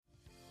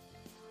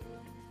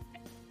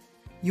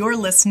You're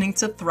listening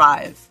to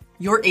Thrive,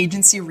 your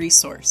agency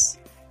resource,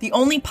 the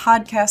only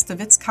podcast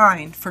of its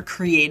kind for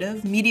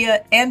creative,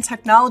 media, and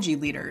technology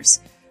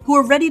leaders who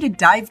are ready to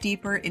dive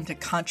deeper into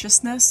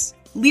consciousness,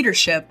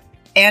 leadership,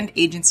 and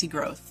agency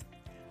growth.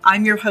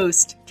 I'm your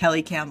host,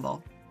 Kelly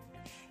Campbell.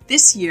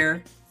 This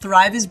year,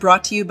 Thrive is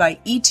brought to you by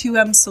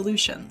E2M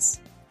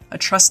Solutions, a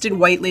trusted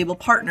white label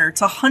partner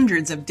to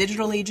hundreds of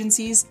digital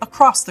agencies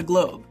across the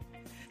globe.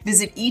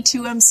 Visit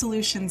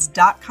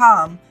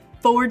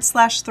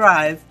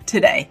e2msolutions.com/thrive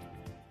today.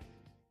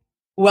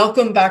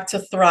 Welcome back to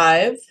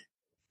Thrive.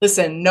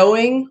 Listen,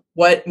 knowing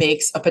what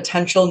makes a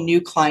potential new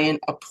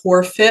client a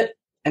poor fit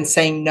and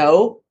saying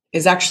no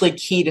is actually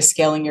key to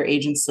scaling your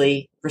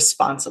agency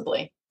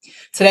responsibly.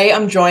 Today,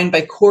 I'm joined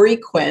by Corey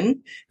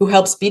Quinn, who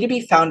helps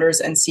B2B founders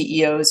and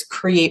CEOs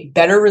create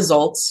better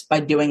results by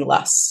doing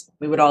less.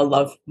 We would all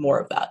love more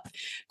of that.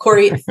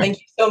 Corey, thank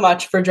you so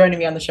much for joining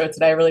me on the show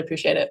today. I really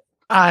appreciate it.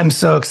 I'm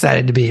so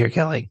excited to be here,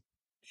 Kelly.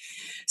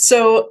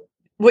 So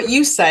what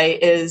you say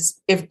is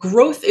if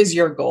growth is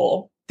your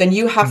goal, then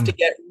you have to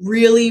get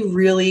really,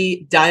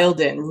 really dialed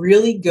in,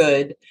 really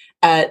good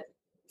at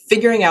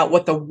figuring out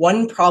what the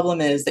one problem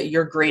is that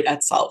you're great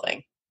at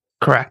solving.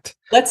 Correct.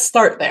 Let's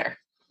start there.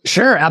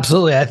 Sure,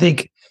 absolutely. I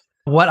think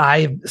what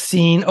I've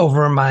seen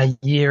over my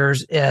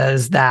years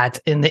is that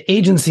in the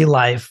agency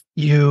life,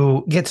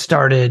 you get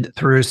started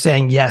through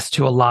saying yes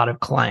to a lot of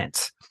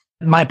clients.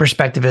 My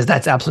perspective is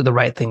that's absolutely the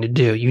right thing to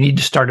do. You need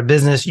to start a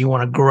business, you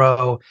want to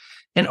grow.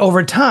 And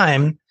over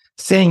time,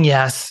 saying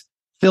yes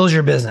fills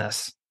your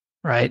business,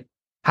 right?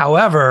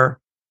 However,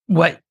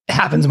 what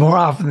happens more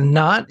often than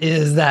not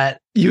is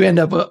that you end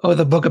up with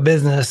a book of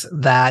business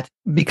that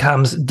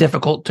becomes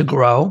difficult to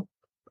grow.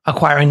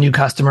 Acquiring new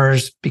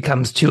customers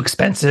becomes too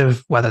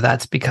expensive, whether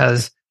that's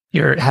because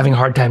you're having a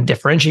hard time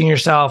differentiating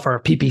yourself or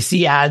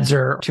PPC ads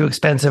are too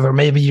expensive, or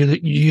maybe you're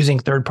using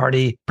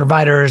third-party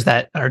providers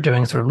that are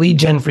doing sort of lead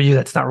gen for you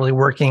that's not really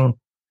working.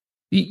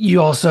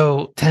 You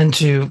also tend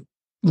to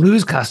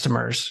lose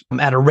customers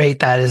at a rate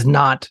that's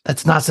not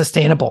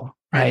sustainable,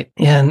 right?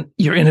 And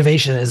your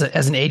innovation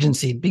as an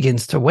agency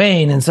begins to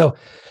wane. And so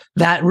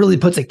that really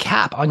puts a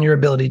cap on your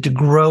ability to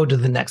grow to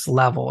the next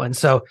level. And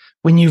so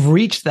when you've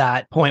reached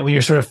that point where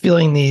you're sort of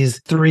feeling these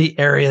three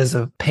areas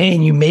of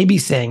pain, you may be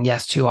saying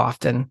yes too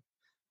often.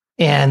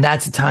 And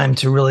that's a time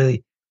to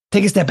really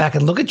take a step back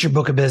and look at your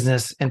book of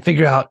business and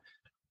figure out,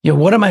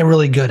 what am I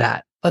really good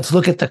at? Let's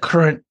look at the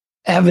current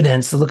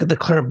evidence, look at the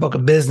current book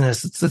of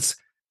business. Let's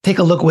take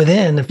a look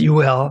within, if you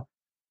will,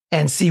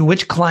 and see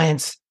which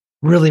clients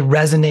really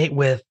resonate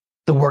with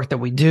the work that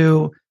we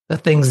do, the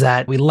things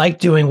that we like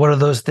doing. What are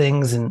those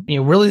things? And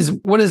really,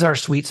 what is our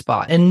sweet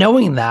spot? And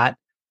knowing that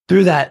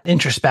through that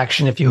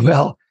introspection, if you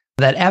will,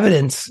 that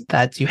evidence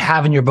that you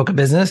have in your book of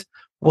business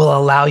will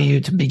allow you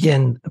to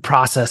begin the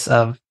process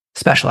of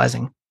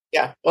specializing.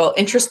 Yeah. Well,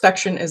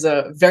 introspection is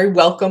a very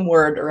welcome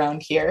word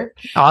around here.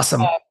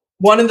 Awesome.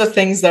 One of the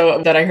things,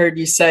 though, that I heard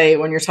you say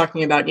when you're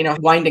talking about,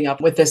 winding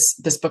up with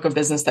this book of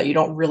business that you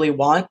don't really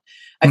want,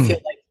 I feel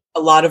like a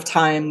lot of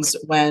times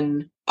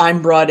when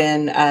I'm brought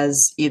in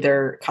as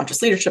either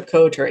conscious leadership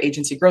coach or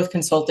agency growth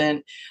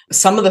consultant,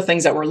 some of the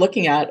things that we're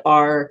looking at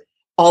are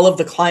all of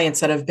the clients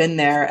that have been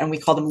there, and we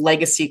call them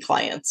legacy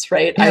clients,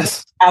 right?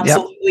 Yes. I've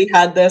absolutely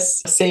had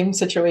this same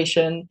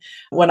situation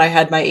when I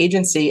had my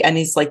agency, and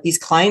it's like these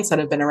clients that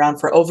have been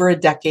around for over a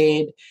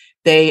decade,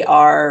 they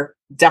are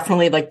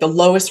definitely like the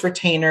lowest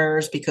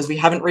retainers because we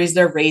haven't raised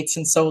their rates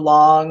in so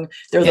long.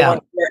 They're the ones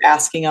who are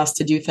asking us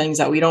to do things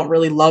that we don't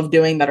really love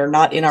doing, that are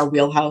not in our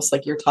wheelhouse,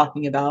 like you're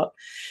talking about.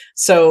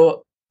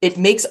 So it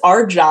makes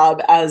our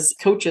job as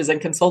coaches and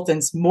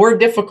consultants more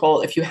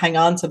difficult if you hang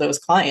on to those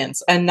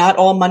clients, and not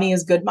all money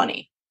is good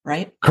money,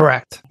 right?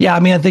 Correct. Yeah. I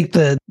mean, I think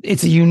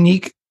it's a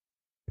unique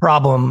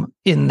problem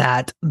in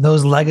that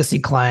those legacy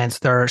clients,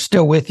 they're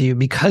still with you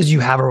because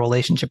you have a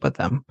relationship with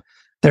them.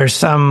 There's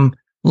some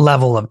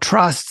level of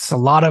trust, a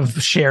lot of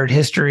shared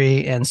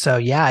history. And so,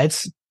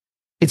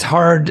 it's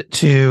hard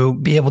to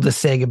be able to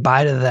say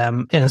goodbye to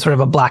them in a sort of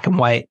a black and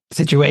white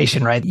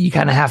situation, right? You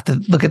kind of have to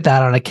look at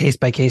that on a case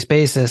by case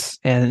basis.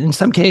 And in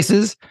some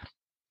cases,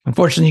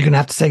 unfortunately, you're going to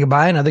have to say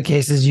goodbye. In other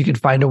cases, you could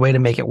find a way to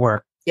make it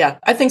work. Yeah,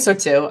 I think so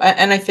too.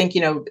 And I think,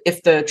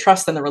 if the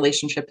trust and the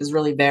relationship is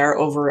really there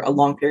over a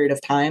long period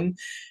of time,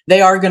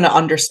 they are going to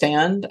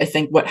understand. I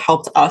think what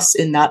helped us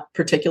in that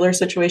particular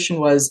situation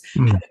was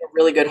having a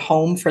really good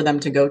home for them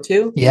to go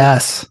to.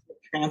 Yes.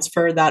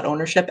 Transfer that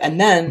ownership, and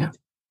then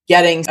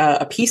getting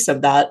a piece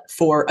of that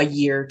for a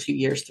year, 2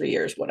 years, 3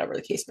 years, whatever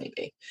the case may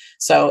be.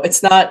 So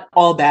it's not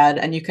all bad,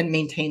 and you can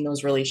maintain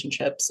those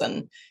relationships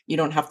and you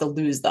don't have to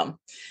lose them.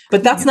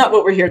 But that's not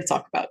what we're here to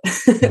talk about.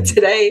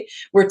 Today,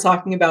 we're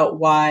talking about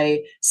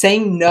why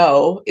saying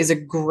no is a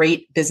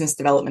great business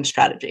development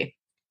strategy.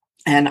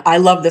 And I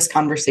love this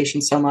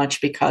conversation so much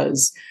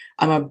because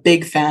I'm a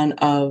big fan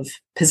of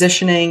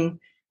positioning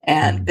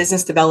and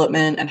business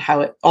development, and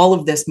how all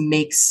of this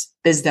makes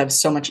biz dev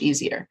so much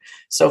easier.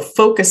 So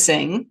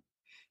focusing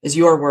is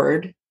your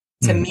word.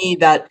 To me,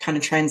 that kind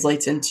of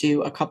translates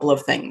into a couple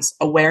of things: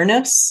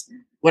 awareness,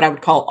 what I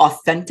would call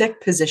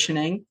authentic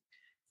positioning,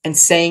 and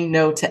saying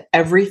no to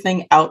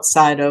everything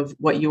outside of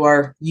what you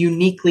are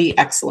uniquely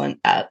excellent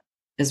at,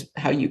 is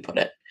how you put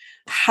it.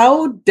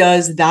 How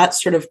does that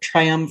sort of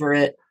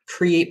triumvirate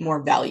create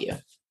more value?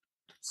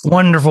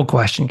 Wonderful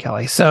question,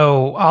 Kelly.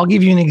 So I'll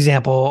give you an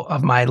example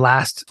of my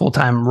last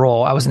full-time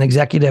role. I was an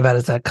executive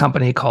at a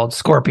company called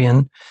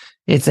Scorpion.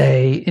 It's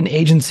an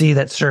agency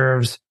that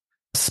serves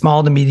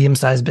small to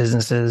medium-sized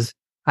businesses.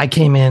 I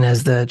came in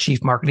as the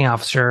chief marketing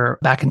officer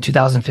back in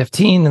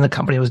 2015, and the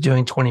company was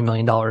doing $20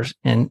 million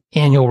in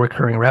annual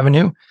recurring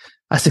revenue.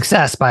 A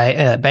success by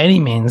any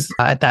means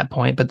at that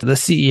point, but the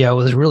CEO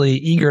was really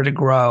eager to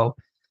grow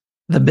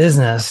the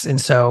business. And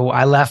so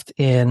I left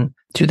in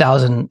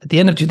 2000, at the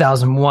end of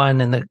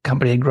 2001, and the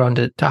company had grown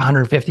to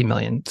 150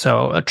 million.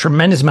 So a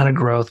tremendous amount of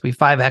growth. We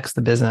 5X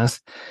the business.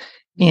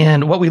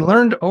 And what we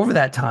learned over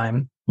that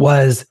time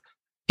was,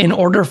 in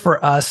order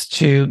for us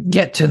to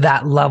get to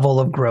that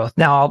level of growth.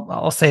 Now,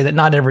 I'll say that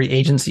not every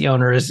agency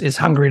owner is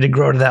hungry to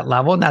grow to that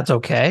level, and that's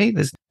okay.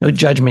 There's no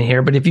judgment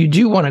here. But if you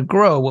do want to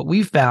grow, what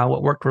we found,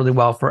 what worked really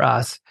well for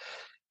us,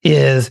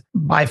 is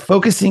by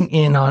focusing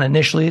in on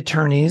initially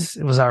attorneys.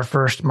 It was our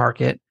first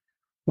market.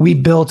 We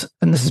built,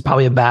 and this is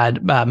probably a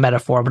bad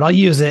metaphor, but I'll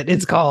use it.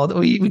 It's called,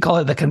 we call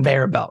it the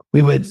conveyor belt.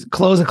 We would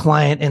close a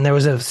client, and there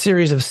was a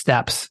series of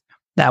steps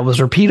that was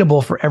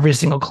repeatable for every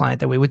single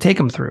client that we would take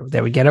them through. They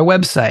would get our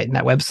website, and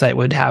that website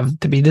would have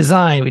to be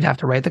designed. We'd have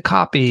to write the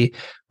copy.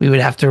 We would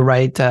have to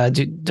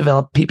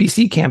develop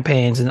PPC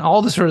campaigns and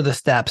all the sort of the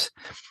steps.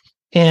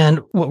 And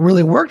what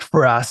really worked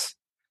for us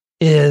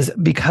is,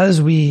 because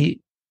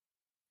we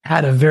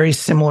had a very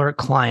similar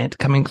client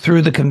coming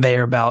through the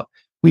conveyor belt,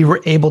 we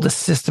were able to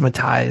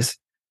systematize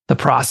the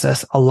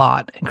process a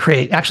lot and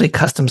create actually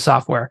custom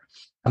software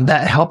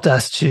that helped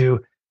us to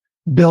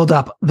build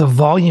up the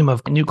volume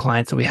of new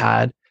clients that we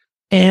had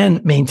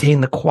and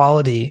maintain the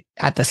quality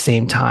at the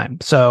same time.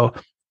 So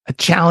a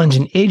challenge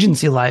in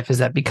agency life is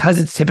that, because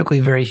it's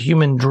typically very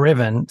human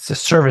driven, it's a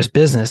service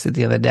business at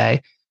the end of the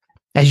day,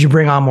 as you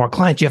bring on more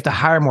clients, you have to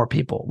hire more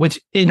people, which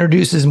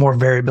introduces more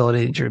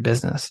variability into your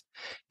business.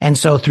 And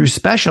so through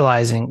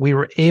specializing, we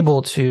were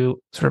able to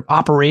sort of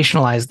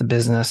operationalize the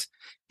business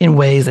in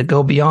ways that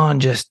go beyond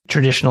just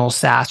traditional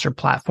SaaS or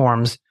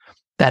platforms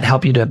that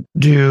help you to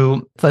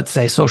do, let's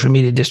say, social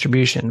media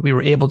distribution. We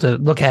were able to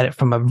look at it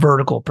from a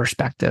vertical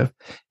perspective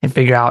and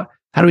figure out,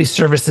 how do we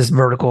service this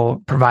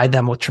vertical, provide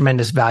them with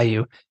tremendous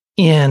value,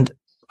 and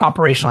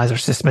operationalize or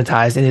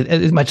systematize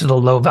as much of the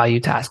low value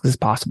tasks as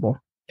possible.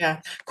 Yeah.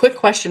 Quick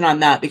question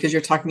on that, because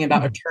you're talking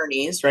about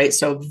attorneys, right?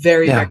 So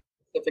very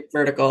specific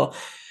vertical.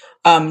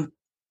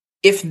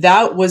 If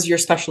that was your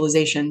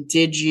specialization,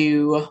 did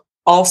you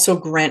also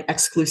grant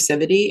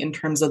exclusivity in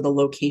terms of the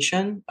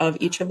location of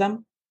each of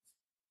them?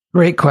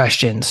 Great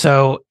question.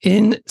 So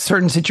in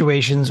certain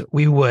situations,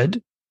 we were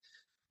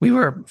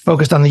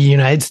focused on the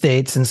United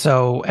States. And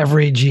so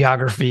every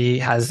geography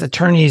has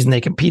attorneys, and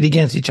they compete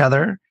against each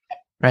other,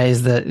 right?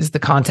 Is the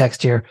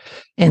context here.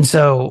 And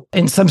so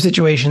in some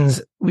situations,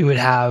 we would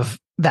have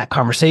that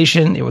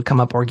conversation. It would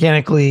come up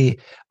organically,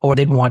 or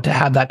they'd want to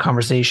have that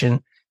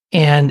conversation.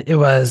 And it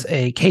was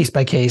a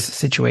case-by-case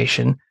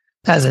situation.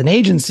 As an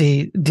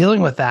agency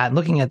dealing with that,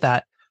 looking at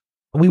that,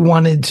 we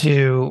wanted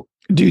to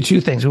do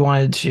two things. We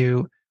wanted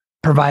to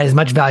provide as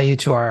much value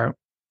to our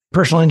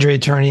personal injury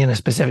attorney in a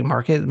specific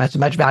market, as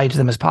much value to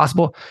them as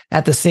possible,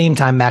 at the same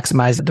time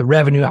maximize the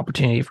revenue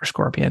opportunity for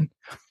Scorpion.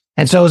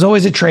 And so it was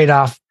always a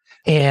trade-off,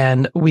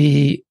 and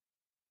we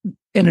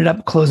ended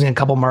up closing a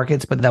couple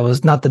markets, but that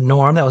was not the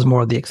norm. That was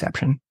more of the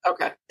exception.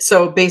 Okay.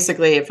 So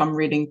basically, if I'm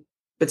reading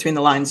between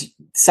the lines,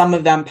 some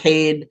of them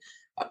paid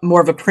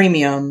more of a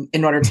premium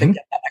in order to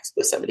get that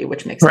exclusivity,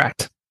 which makes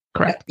sense.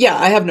 Correct. Yeah,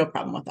 I have no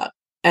problem with that.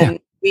 And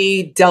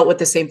we dealt with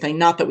the same thing.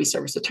 Not that we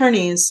service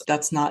attorneys.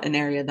 That's not an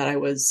area that I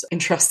was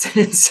interested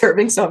in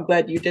serving. So I'm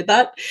glad you did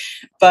that.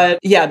 But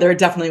yeah, there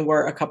definitely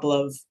were a couple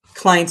of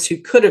clients who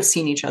could have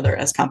seen each other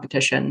as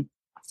competition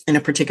in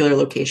a particular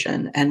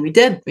location. And we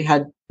did. We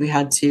had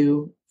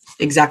to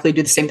exactly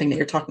do the same thing that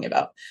you're talking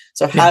about.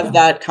 So have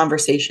that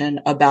conversation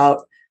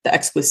about the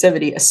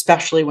exclusivity,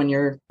 especially when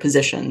you're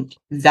positioned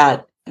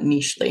that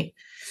nichely,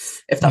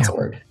 if that's a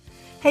word.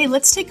 Hey,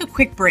 let's take a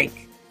quick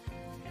break.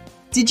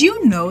 Did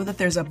you know that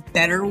there's a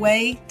better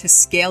way to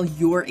scale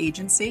your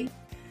agency?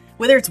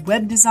 Whether it's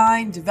web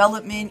design,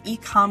 development,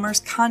 e-commerce,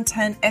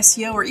 content,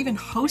 SEO, or even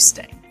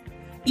hosting,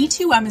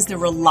 E2M is the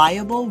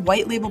reliable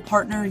white label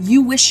partner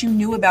you wish you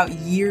knew about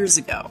years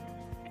ago.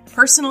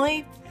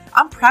 Personally,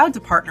 I'm proud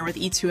to partner with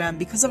E2M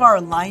because of our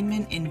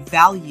alignment in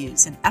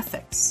values and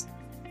ethics.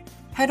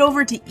 Head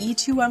over to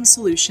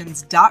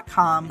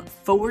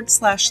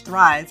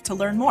e2msolutions.com/thrive to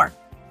learn more.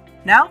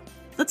 Now,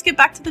 let's get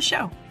back to the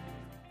show.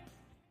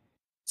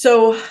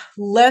 So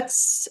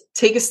let's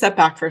take a step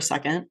back for a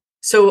second.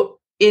 So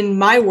in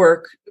my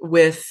work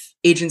with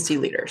agency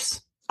leaders,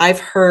 I've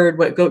heard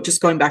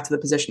going back to the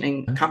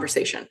positioning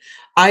conversation,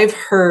 I've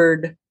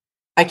heard,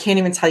 I can't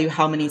even tell you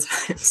how many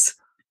times,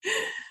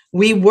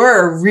 we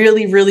were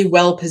really, really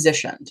well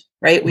positioned,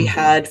 right? We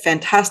had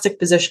fantastic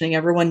positioning.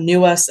 Everyone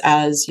knew us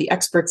as the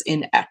experts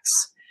in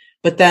X.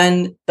 But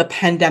then the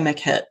pandemic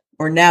hit,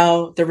 or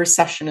now the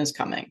recession is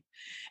coming.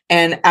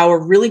 And our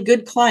really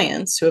good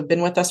clients who have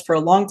been with us for a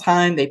long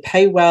time, they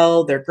pay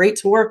well, they're great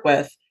to work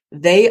with.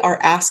 They are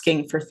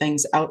asking for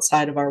things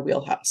outside of our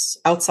wheelhouse,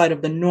 outside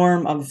of the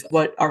norm of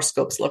what our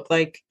scopes look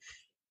like.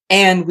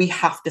 And we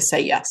have to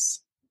say yes.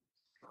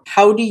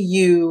 How do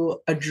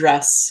you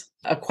address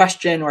a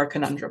question or a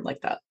conundrum like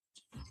that?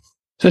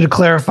 So to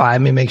clarify,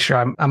 let me make sure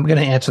I'm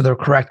going to answer the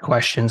correct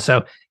question.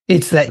 So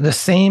it's that the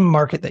same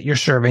market that you're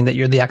serving, that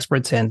you're the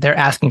experts in, they're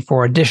asking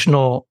for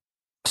additional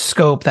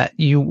scope that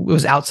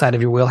was outside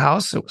of your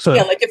wheelhouse. So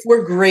yeah, like if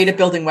we're great at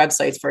building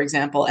websites, for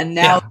example, and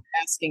now they're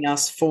asking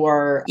us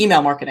for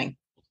email marketing.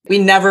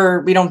 We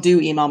don't do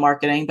email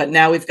marketing, but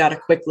now we've got to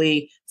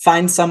quickly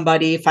find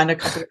a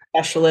couple of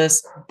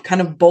specialists,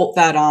 kind of bolt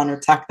that on or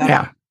tack that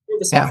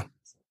on.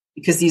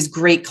 Because these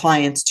great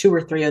clients, 2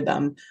 or 3 of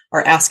them,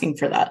 are asking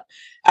for that.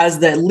 As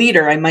the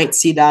leader, I might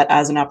see that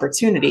as an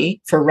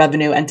opportunity for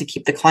revenue and to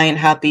keep the client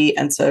happy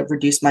and to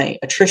reduce my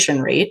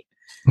attrition rate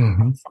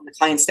from the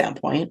client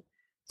standpoint.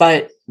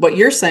 But what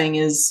you're saying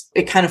is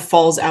it kind of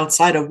falls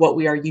outside of what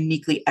we are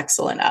uniquely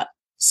excellent at.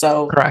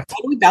 So correct. How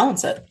do we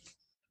balance it?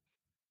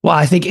 Well,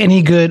 I think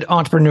any good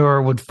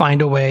entrepreneur would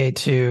find a way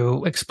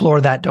to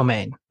explore that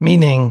domain,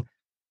 meaning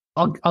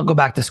I'll go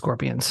back to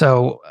Scorpion.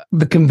 So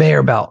the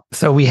conveyor belt.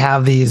 So we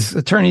have these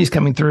attorneys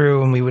coming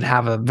through and we would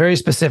have a very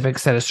specific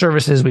set of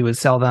services. We would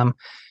sell them.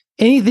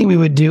 Anything we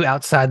would do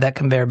outside that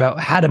conveyor belt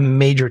had a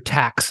major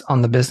tax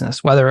on the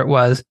business, whether it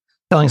was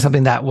selling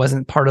something that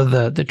wasn't part of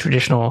the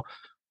traditional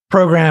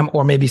program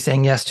or maybe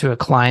saying yes to a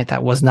client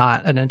that was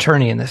not an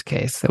attorney in this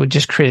case. It would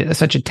just create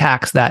such a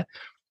tax that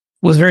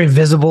was very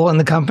visible in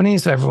the company.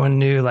 So everyone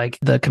knew like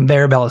the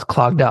conveyor belt is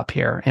clogged up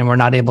here and we're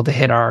not able to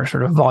hit our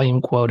sort of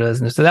volume quotas.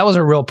 And so that was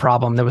a real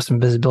problem. There was some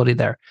visibility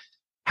there.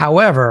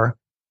 However,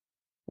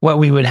 what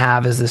we would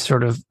have is this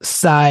sort of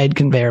side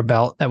conveyor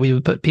belt that we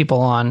would put people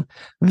on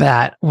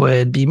that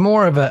would be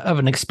more of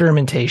an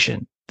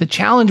experimentation. The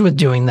challenge with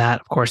doing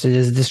that, of course, it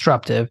is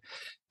disruptive,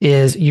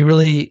 is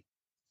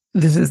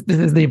this is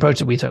the approach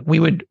that we took. We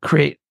would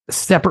create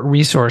separate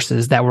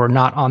resources that were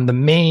not on the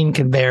main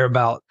conveyor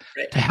belt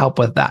to help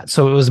with that.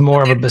 So it was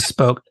more of a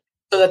bespoke.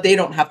 So that they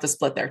don't have to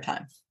split their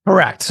time.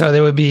 Correct. So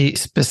there would be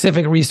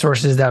specific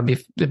resources that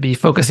would be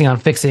focusing on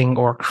fixing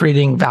or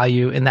creating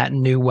value in that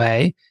new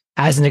way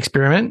as an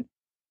experiment.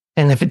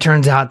 And if it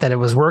turns out that it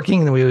was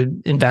working, then we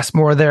would invest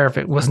more there. If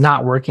it was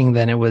not working,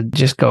 then it would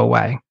just go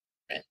away.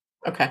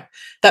 Okay,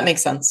 that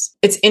makes sense.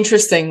 It's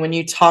interesting when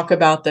you talk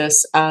about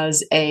this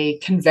as a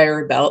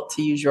conveyor belt,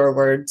 to use your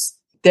words.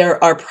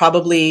 There are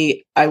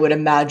probably, I would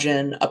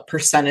imagine, a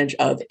percentage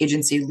of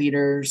agency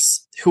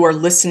leaders who are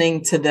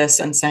listening to this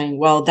and saying,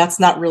 well, that's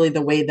not really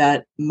the way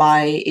that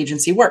my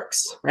agency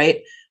works,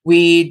 right?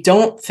 We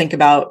don't think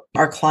about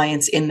our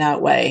clients in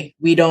that way.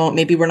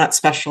 Maybe we're not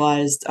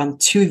specialized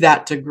to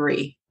that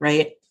degree,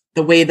 right?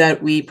 The way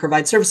that we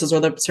provide services or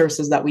the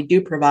services that we do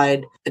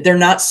provide, they're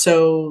not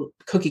so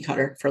cookie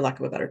cutter, for lack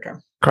of a better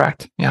term.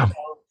 Correct. Yeah. So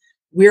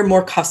we're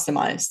more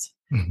customized.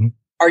 Mm-hmm.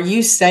 Are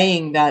you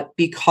saying that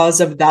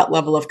because of that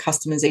level of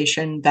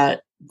customization,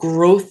 that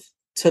growth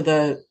to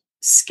the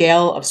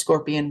scale of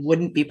Scorpion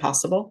wouldn't be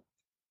possible?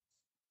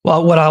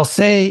 Well, what I'll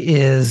say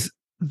is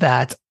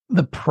that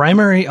the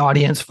primary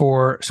audience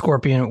for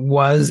Scorpion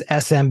was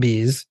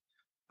SMBs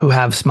who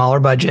have smaller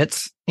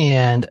budgets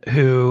and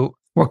who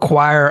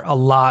require a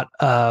lot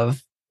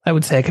of, I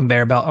would say, a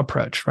conveyor belt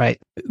approach, right?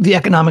 The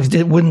economics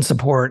wouldn't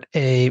support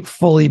a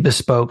fully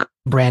bespoke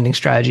branding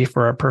strategy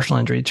for a personal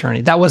injury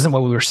attorney. That wasn't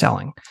what we were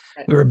selling.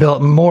 Right. We were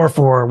built more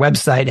for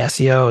website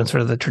SEO and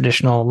sort of the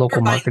traditional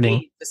local marketing.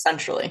 Leads,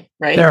 essentially,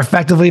 right? They're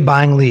effectively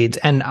buying leads.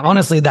 And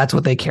honestly, that's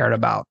what they cared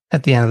about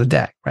at the end of the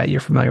day, right?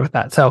 You're familiar with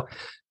that. So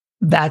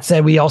that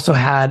said, we also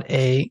had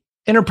a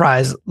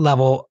enterprise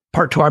level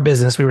part to our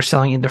business. We were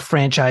selling into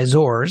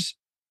franchisors,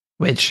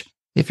 which,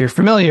 if you're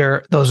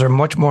familiar, those are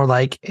much more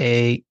like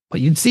what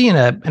you'd see in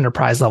an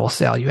enterprise level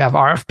sale. You have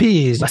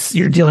RFPs,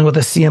 you're dealing with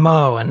a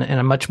CMO and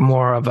a much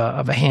more of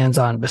a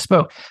hands-on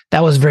bespoke.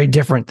 That was very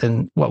different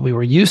than what we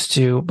were used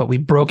to, but we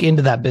broke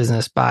into that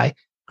business by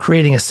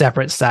creating a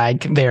separate side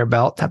conveyor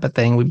belt type of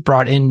thing. We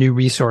brought in new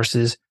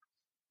resources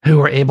who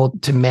were able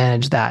to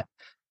manage that.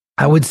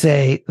 I would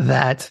say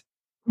that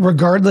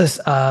regardless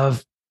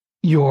of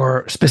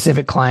your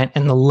specific client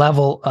and the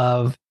level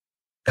of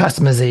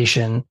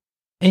customization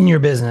in your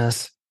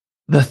business,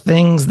 the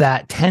things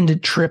that tend to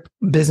trip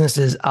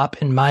businesses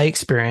up, in my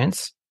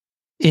experience,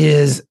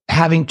 is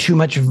having too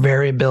much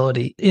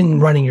variability in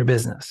running your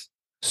business.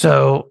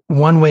 So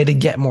one way to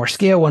get more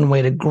scale, one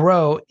way to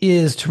grow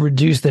is to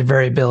reduce the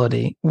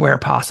variability where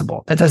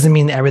possible. That doesn't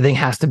mean that everything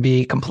has to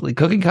be completely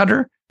cookie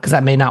cutter, because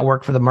that may not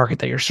work for the market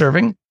that you're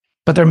serving,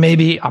 but there may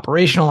be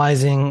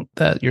operationalizing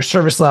your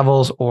service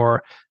levels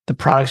or the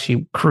products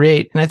you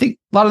create. And I think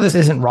a lot of this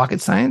isn't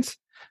rocket science,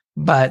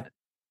 but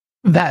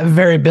that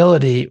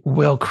variability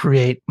will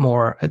create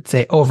more, I'd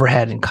say,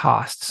 overhead and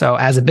cost. So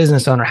as a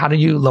business owner, how do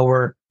you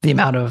lower the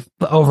amount of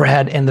the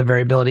overhead and the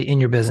variability in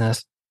your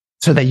business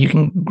so that you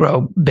can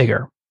grow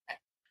bigger?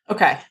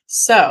 Okay.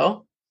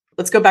 So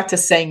let's go back to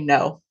saying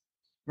no,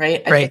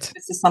 right? I Right. think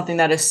this is something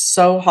that is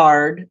so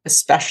hard,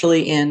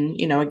 especially in,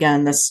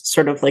 again, this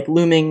sort of like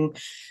looming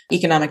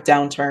economic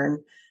downturn.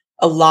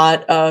 A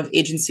lot of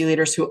agency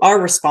leaders who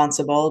are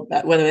responsible,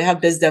 whether they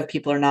have biz dev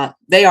people or not,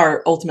 they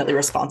are ultimately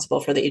responsible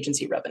for the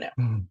agency revenue.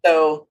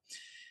 So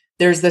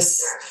there's this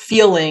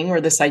feeling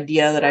or this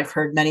idea that I've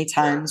heard many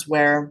times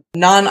where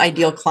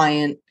non-ideal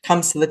client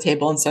comes to the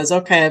table and says,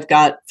 okay, I've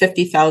got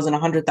 50,000,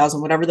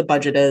 100,000, whatever the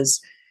budget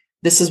is.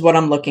 This is what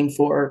I'm looking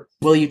for.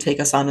 Will you take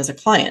us on as a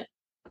client?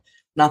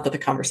 Not that the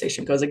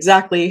conversation goes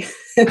exactly.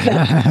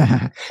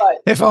 But,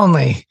 if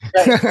only.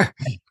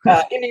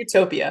 Right. In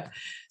utopia.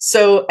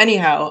 So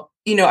anyhow,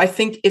 I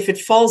think if it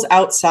falls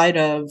outside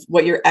of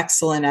what you're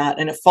excellent at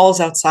and it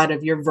falls outside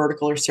of your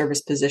vertical or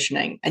service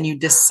positioning and you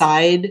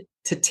decide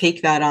to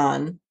take that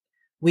on,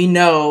 we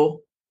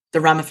know the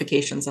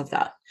ramifications of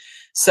that.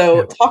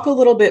 So talk a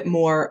little bit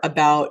more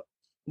about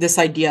this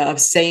idea of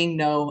saying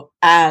no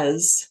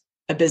as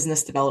a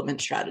business development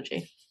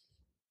strategy.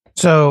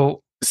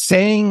 So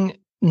saying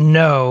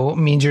no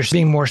means you're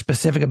being more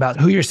specific about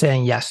who you're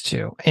saying yes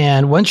to.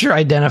 And once you're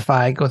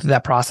identified, go through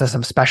that process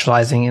of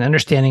specializing and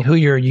understanding who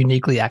you're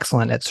uniquely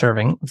excellent at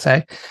serving, let's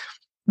say,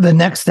 the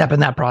next step in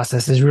that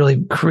process is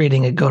really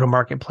creating a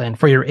go-to-market plan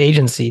for your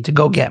agency to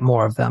go get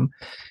more of them.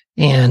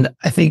 And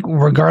I think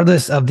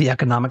regardless of the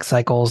economic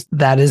cycles,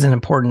 that is an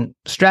important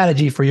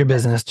strategy for your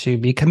business to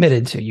be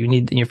committed to.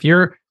 If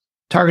you're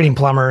targeting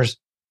plumbers,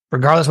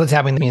 regardless of what's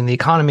happening in the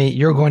economy,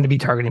 you're going to be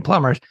targeting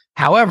plumbers.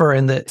 However,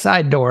 in the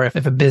side door, if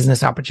a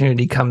business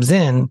opportunity comes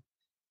in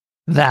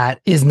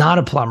that is not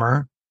a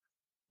plumber,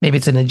 maybe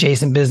it's an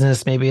adjacent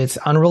business, maybe it's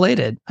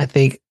unrelated. I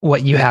think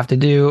what you have to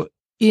do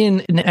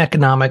in an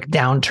economic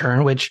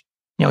downturn, which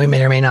we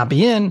may or may not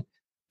be in,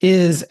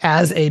 is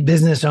as a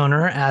business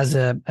owner, as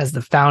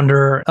the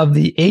founder of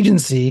the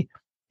agency,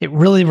 it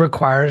really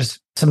requires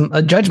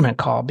a judgment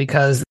call,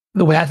 because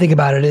the way I think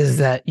about it is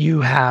that you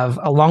have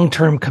a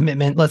long-term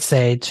commitment, let's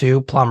say,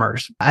 to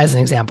plumbers, as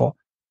an example.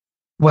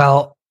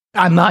 Well,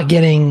 I'm not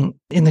getting,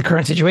 in the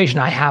current situation,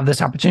 I have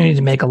this opportunity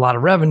to make a lot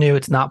of revenue.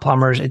 It's not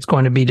plumbers. It's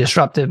going to be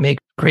disruptive,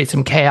 create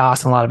some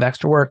chaos and a lot of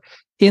extra work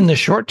in the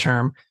short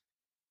term.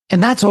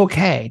 And that's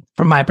okay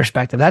from my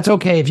perspective. That's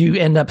okay if you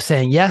end up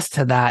saying yes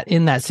to that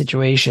in that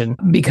situation,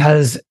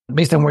 because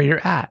based on where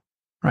you're at,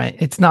 right?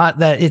 It's not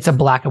that it's a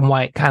black and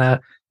white kind of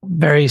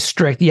very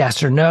strict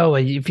yes or no.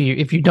 If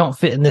you don't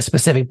fit in this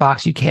specific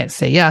box, you can't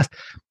say yes.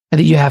 I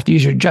think you have to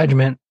use your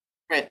judgment,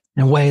 right,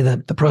 and weigh the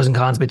pros and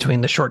cons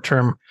between the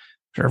short-term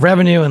sort of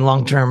revenue and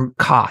long-term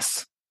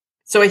costs.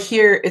 So I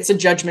hear it's a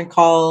judgment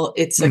call.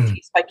 It's a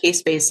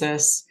case-by-case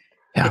basis.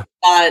 Yeah. It's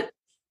not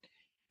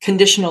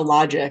conditional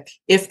logic.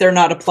 If they're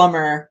not a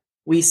plumber,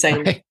 we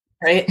say,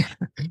 right?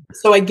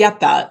 So I get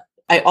that.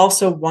 I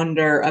also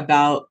wonder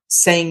about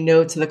saying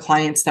no to the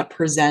clients that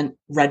present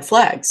red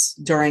flags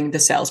during the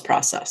sales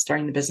process,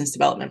 during the business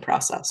development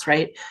process,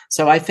 right?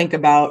 So I think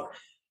about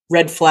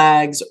red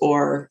flags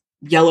or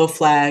yellow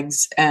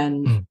flags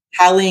and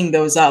tallying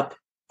those up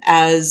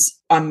as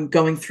I'm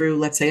going through,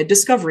 let's say, a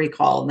discovery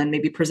call, and then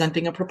maybe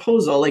presenting a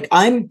proposal. Like,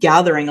 I'm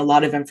gathering a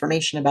lot of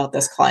information about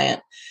this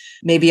client.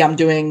 Maybe I'm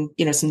doing,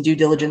 some due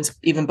diligence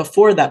even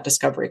before that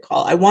discovery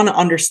call. I want to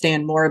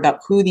understand more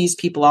about who these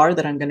people are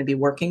that I'm going to be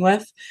working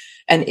with.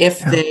 And if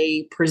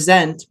they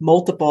present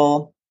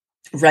multiple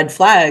red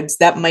flags,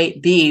 that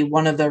might be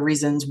one of the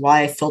reasons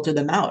why I filter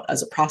them out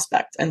as a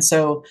prospect. And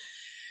so,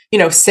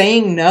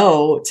 saying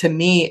no to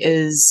me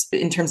is,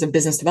 in terms of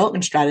business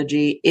development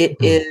strategy, it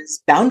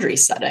is boundary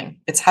setting.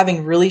 It's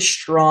having really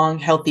strong,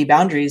 healthy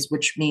boundaries,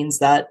 which means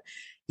that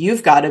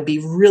you've got to be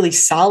really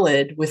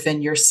solid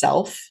within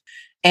yourself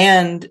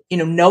and,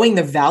 knowing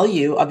the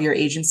value of your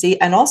agency.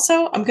 And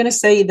also, I'm going to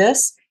say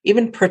this,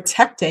 even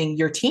protecting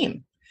your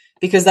team,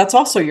 because that's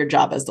also your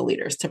job as the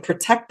leaders, to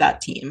protect that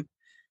team,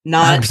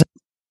 not 100%.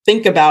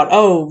 Think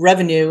about,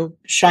 revenue,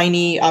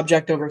 shiny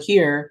object over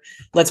here.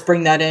 Let's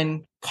bring that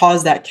in,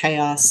 cause that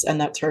chaos and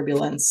that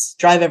turbulence,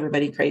 drive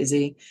everybody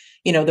crazy.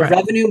 The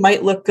revenue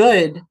might look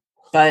good,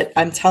 but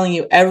I'm telling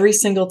you, every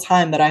single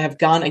time that I have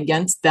gone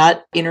against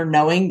that inner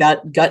knowing,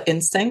 that gut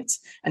instinct,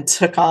 and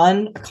took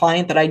on a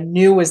client that I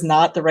knew was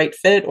not the right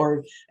fit,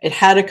 or it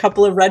had a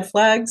couple of red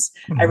flags,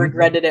 I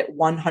regretted it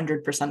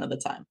 100% of the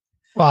time.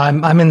 Well,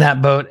 I'm in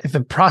that boat. If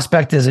a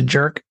prospect is a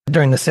jerk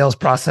during the sales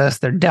process,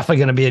 they're definitely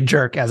going to be a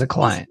jerk as a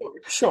client.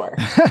 Sure.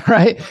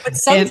 Right. But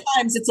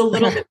sometimes it's a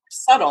little bit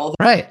subtle.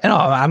 Right. No,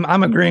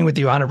 I'm agreeing with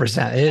you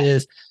 100%. It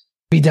is.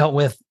 We dealt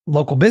with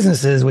local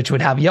businesses, which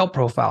would have Yelp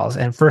profiles.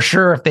 And for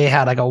sure, if they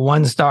had like a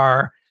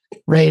 1-star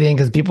rating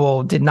because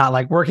people did not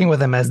like working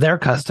with them as their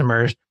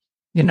customers,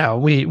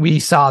 we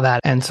saw that.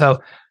 And so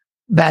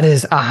that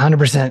is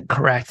 100%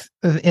 correct,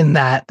 in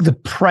that the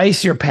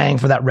price you're paying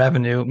for that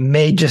revenue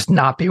may just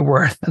not be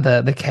worth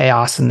the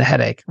chaos and the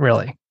headache,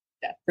 really.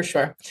 Yeah, for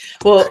sure.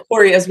 Well,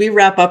 Corey, as we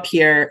wrap up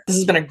here, this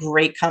has been a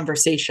great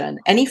conversation.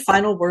 Any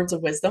final words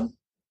of wisdom?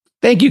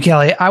 Thank you,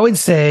 Kelly. I would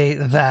say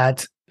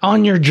that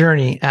on your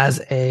journey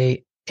as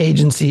a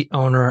agency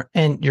owner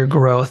and your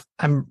growth,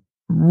 I'm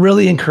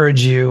really encourage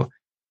you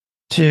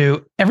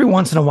to every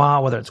once in a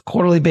while, whether it's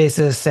quarterly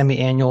basis,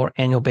 semi-annual, or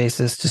annual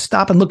basis, to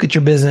stop and look at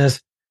your business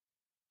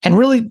and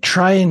really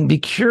try and be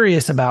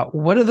curious about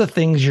what are the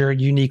things you're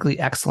uniquely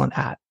excellent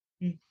at,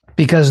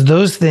 because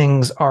those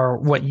things are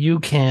what you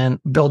can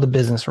build a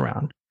business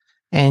around,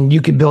 and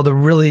you can build a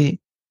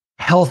really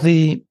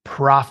healthy,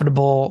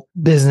 profitable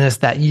business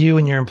that you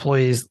and your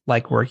employees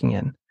like working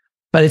in.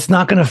 But it's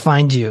not going to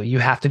find you. You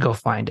have to go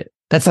find it.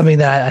 That's something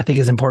that I think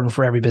is important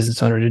for every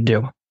business owner to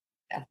do.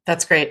 Yeah,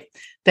 that's great.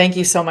 Thank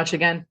you so much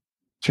again.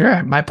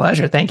 Sure. My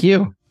pleasure. Thank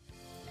you.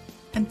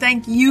 And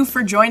thank you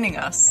for joining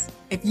us.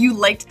 If you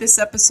liked this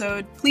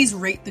episode, please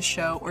rate the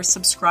show or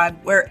subscribe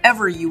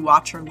wherever you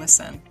watch or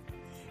listen.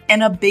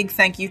 And a big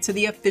thank you to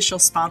the official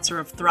sponsor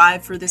of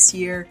Thrive for this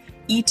year,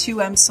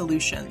 E2M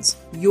Solutions,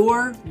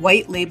 your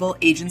white label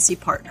agency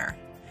partner.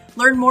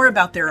 Learn more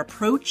about their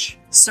approach,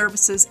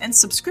 services, and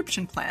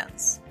subscription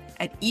plans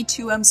at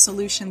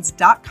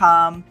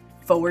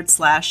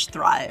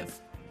e2msolutions.com/thrive.